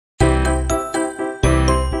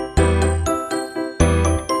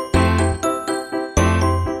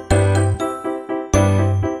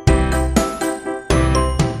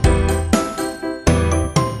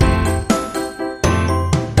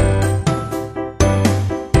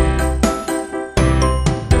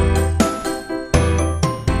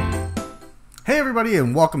everybody,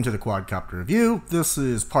 and welcome to the Quadcopter review. This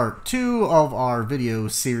is part 2 of our video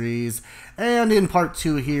series, and in part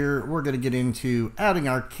 2 here we're going to get into adding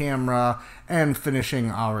our camera and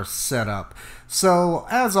finishing our setup. So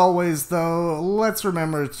as always though, let's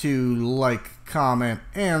remember to like, comment,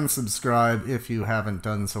 and subscribe if you haven't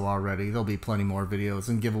done so already. There'll be plenty more videos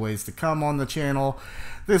and giveaways to come on the channel.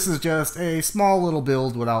 This is just a small little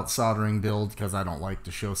build without soldering build because I don't like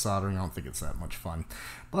to show soldering. I don't think it's that much fun.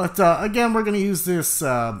 But again, we're going to use this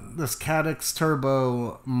this Caddx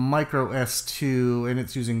Turbo Micro S2, and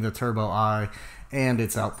it's using the Turbo I, and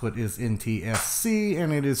its output is NTSC,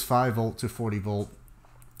 and it is 5 volt to 40 volt.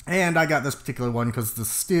 And I got this particular one because the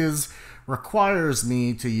Stiz requires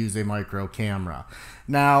me to use a micro camera.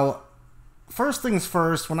 Now, first things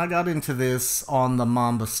first, when I got into this on the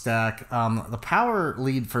Mamba stack, the power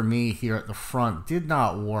lead for me here at the front did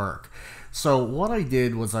not work. So what I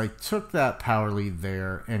did was I took that power lead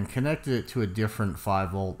there and connected it to a different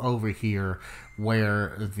 5 volt over here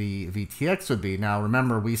where the VTX would be. Now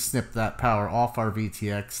remember, we snipped that power off our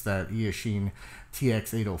VTX, that ESC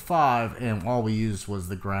TX805, and all we used was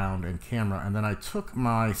the ground and camera. And then I took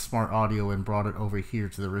my smart audio and brought it over here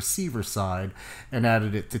to the receiver side and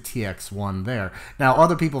added it to TX1 there. Now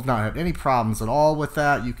other people have not had any problems at all with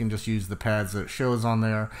that. You can just use the pads that it shows on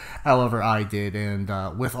there. However, I did,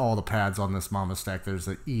 and with all the pads on this Mamba stack, there's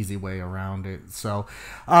an easy way around it. So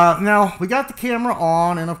now we got the camera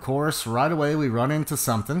on, and of course right away we run into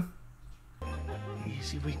something.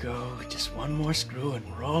 Easy we go, just one more screw and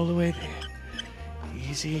we're all the way there.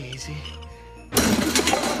 Easy, easy.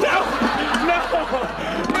 No! No!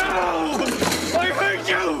 No! I hate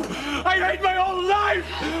you! I hate my whole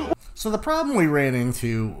life! So the problem we ran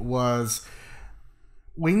into was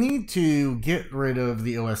we need to get rid of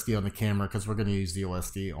the OSD on the camera because we're going to use the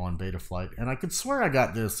OSD on Betaflight. And I could swear I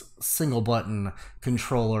got this single button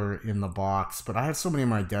controller in the box, but I have so many on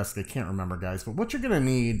my desk I can't remember, guys. But what you're going to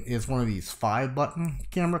need is one of these 5-button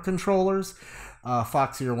camera controllers.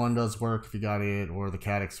 Foxier one does work if you got it, or the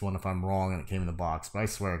Caddx one if I'm wrong and it came in the box, but I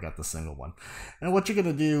swear I got the single one. And what you're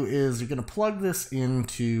going to do is you're going to plug this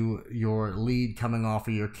into your lead coming off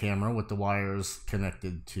of your camera with the wires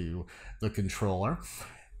connected to the controller.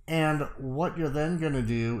 And what you're then going to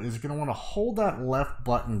do is you're going to want to hold that left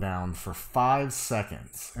button down for 5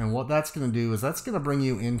 seconds. And what that's going to do is that's going to bring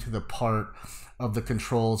you into the part of the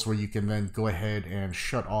controls where you can then go ahead and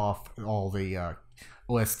shut off all the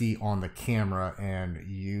OSD on the camera and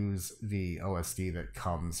use the OSD that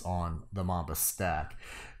comes on the Mamba stack.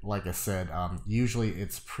 Like I said, usually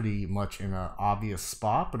it's pretty much in an obvious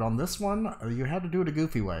spot, but on this one you had to do it a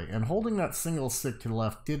goofy way, and holding that single stick to the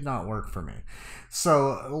left did not work for me.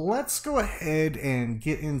 So let's go ahead and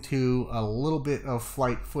get into a little bit of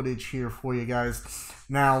flight footage here for you guys.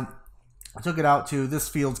 Now, I took it out to, this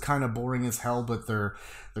field's kind of boring as hell, but they're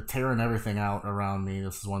tearing everything out around me.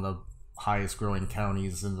 This is one of the highest growing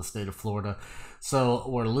counties in the state of Florida, so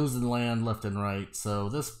we're losing land left and right. So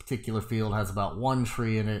this particular field has about 1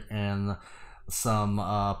 tree in it and some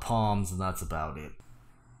palms, and that's about it.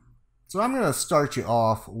 So I'm going to start you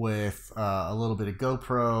off with a little bit of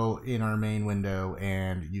GoPro in our main window,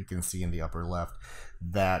 and you can see in the upper left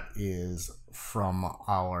that is from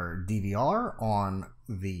our DVR on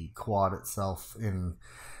the quad itself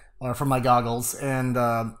from my goggles. And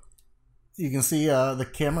you can see the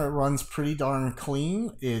camera runs pretty darn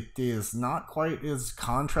clean. It is not quite as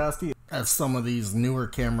contrasty as some of these newer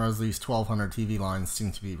cameras. These 1200 TV lines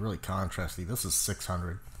seem to be really contrasty. This is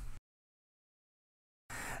 600.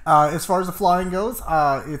 As far as the flying goes,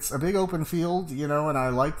 it's a big open field, you know, and I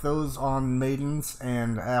like those on maidens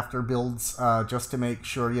and after builds just to make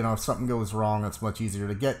sure, you know, if something goes wrong, it's much easier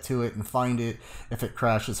to get to it and find it if it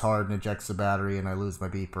crashes hard and ejects the battery and I lose my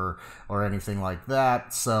beeper or anything like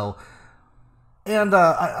that. So, and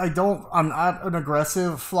I'm not an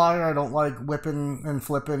aggressive flyer. I don't like whipping and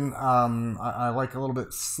flipping. I like a little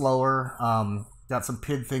bit slower. Got some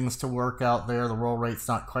PID things to work out there. The roll rate's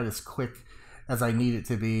not quite as quick as I need it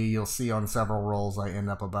to be. You'll see on several rolls I end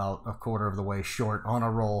up about a quarter of the way short on a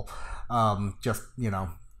roll. Just, you know,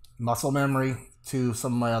 muscle memory to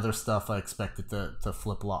some of my other stuff. I expect it to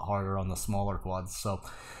flip a lot harder on the smaller quads. So,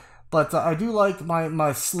 but I do like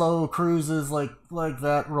my slow cruises like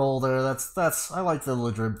that roll there. I like the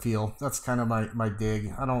Ladrib feel. That's kind of my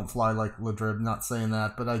dig. I don't fly like Ladrib, not saying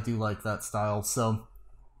that, but I do like that style. So,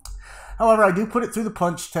 however, I do put it through the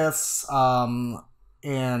punch tests.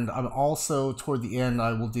 And I'm also, toward the end,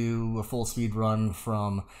 I will do a full speed run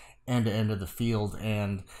from end to end of the field.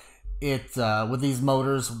 And it with these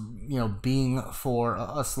motors, you know, being for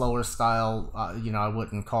a slower style, you know, I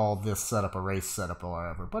wouldn't call this setup a race setup or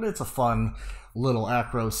whatever, but it's a fun little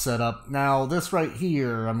acro setup. Now this right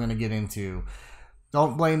here I'm going to get into.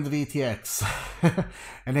 Don't blame the VTX.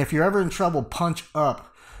 And if you're ever in trouble, punch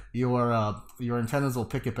up. Your antennas will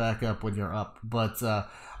pick it back up when you're up. But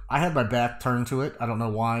I had my back turned to it. I don't know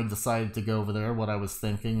why I decided to go over there. What I was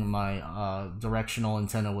thinking, my directional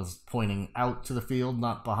antenna was pointing out to the field,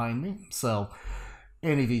 not behind me. So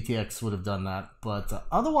any VTX would have done that. But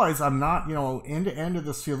otherwise, I'm not, you know, end to end of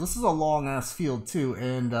this field. This is a long ass field too,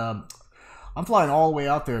 and I'm flying all the way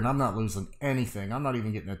out there and I'm not losing anything. I'm not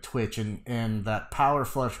even getting a twitch, and that power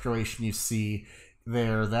fluctuation you see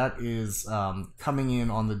there, that is coming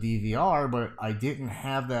in on the DVR, but I didn't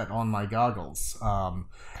have that on my goggles.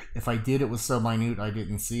 If I did, it was so minute I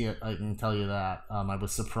didn't see it, I can tell you that. I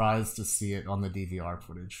was surprised to see it on the DVR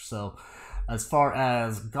footage. So as far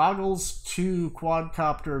as goggles to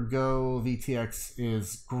quadcopter go, VTX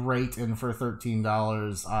is great, and for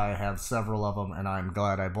 $13 I have several of them, and I'm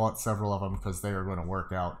glad I bought several of them because they are going to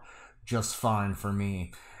work out just fine for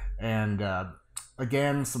me. And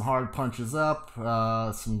again, some hard punches up,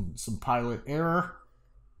 some pilot error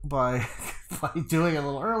by doing it a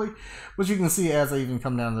little early, which you can see as I even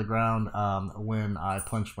come down to the ground when I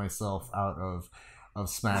punch myself out of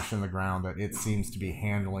smashing the ground, that it seems to be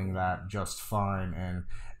handling that just fine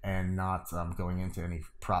and not going into any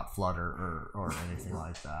prop flutter or anything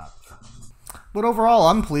like that. But overall,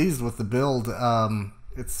 I'm pleased with the build.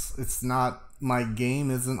 It's not, my game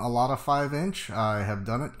isn't a lot of 5-inch. I have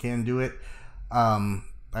done it, can do it.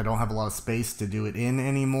 I don't have a lot of space to do it in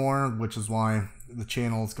anymore, which is why the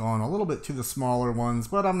channel's gone a little bit to the smaller ones,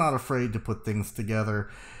 but I'm not afraid to put things together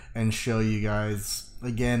and show you guys.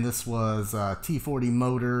 Again, this was T40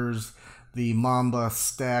 motors, the Mamba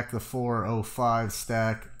stack, the 405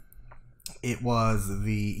 stack. It was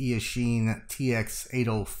the ESC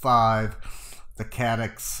TX805, the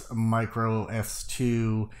Cadex Micro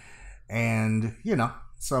S2, and, you know,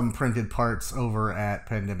 some printed parts over at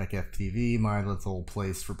Pandemic FTV, my little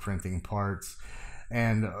place for printing parts.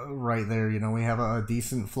 And right there, you know, we have a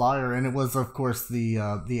decent flyer, and it was, of course, the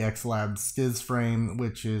X-Lab Stiz frame,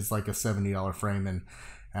 which is like a $70 frame, and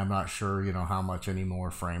I'm not sure, you know, how much any more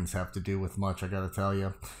frames have to do with much, I gotta tell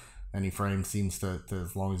you. Any frame seems to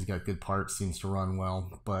as long as you got good parts, seems to run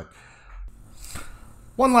well. But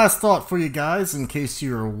one last thought for you guys, in case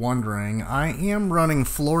you're wondering, I am running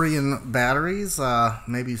Florian batteries.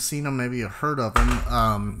 Maybe you've seen them, maybe you've heard of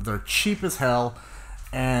them. They're cheap as hell,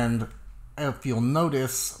 and if you'll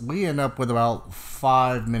notice, we end up with about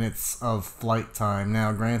 5 minutes of flight time.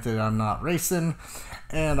 Now, granted, I'm not racing,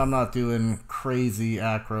 and I'm not doing crazy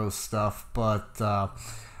acro stuff, but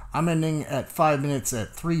I'm ending at 5 minutes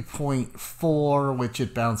at 3.4, which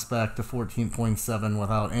it bounced back to 14.7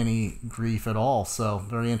 without any grief at all. So,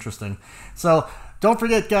 very interesting. So, don't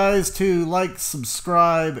forget, guys, to like,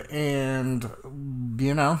 subscribe, and,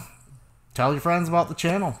 you know, tell your friends about the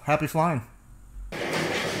channel. Happy flying.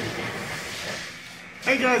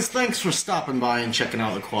 Hey guys, thanks for stopping by and checking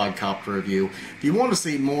out the Quadcopter review. If you want to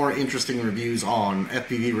see more interesting reviews on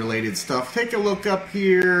FPV related stuff, take a look up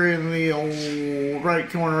here in the old right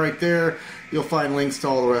corner right there. You'll find links to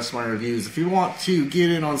all the rest of my reviews. If you want to get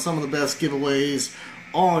in on some of the best giveaways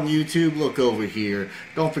on YouTube, look over here.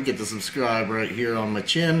 Don't forget to subscribe right here on my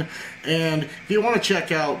chin. And if you want to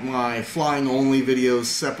check out my flying only videos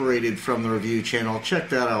separated from the review channel, check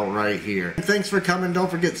that out right here. Thanks for coming.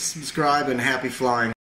 Don't forget to subscribe, and happy flying.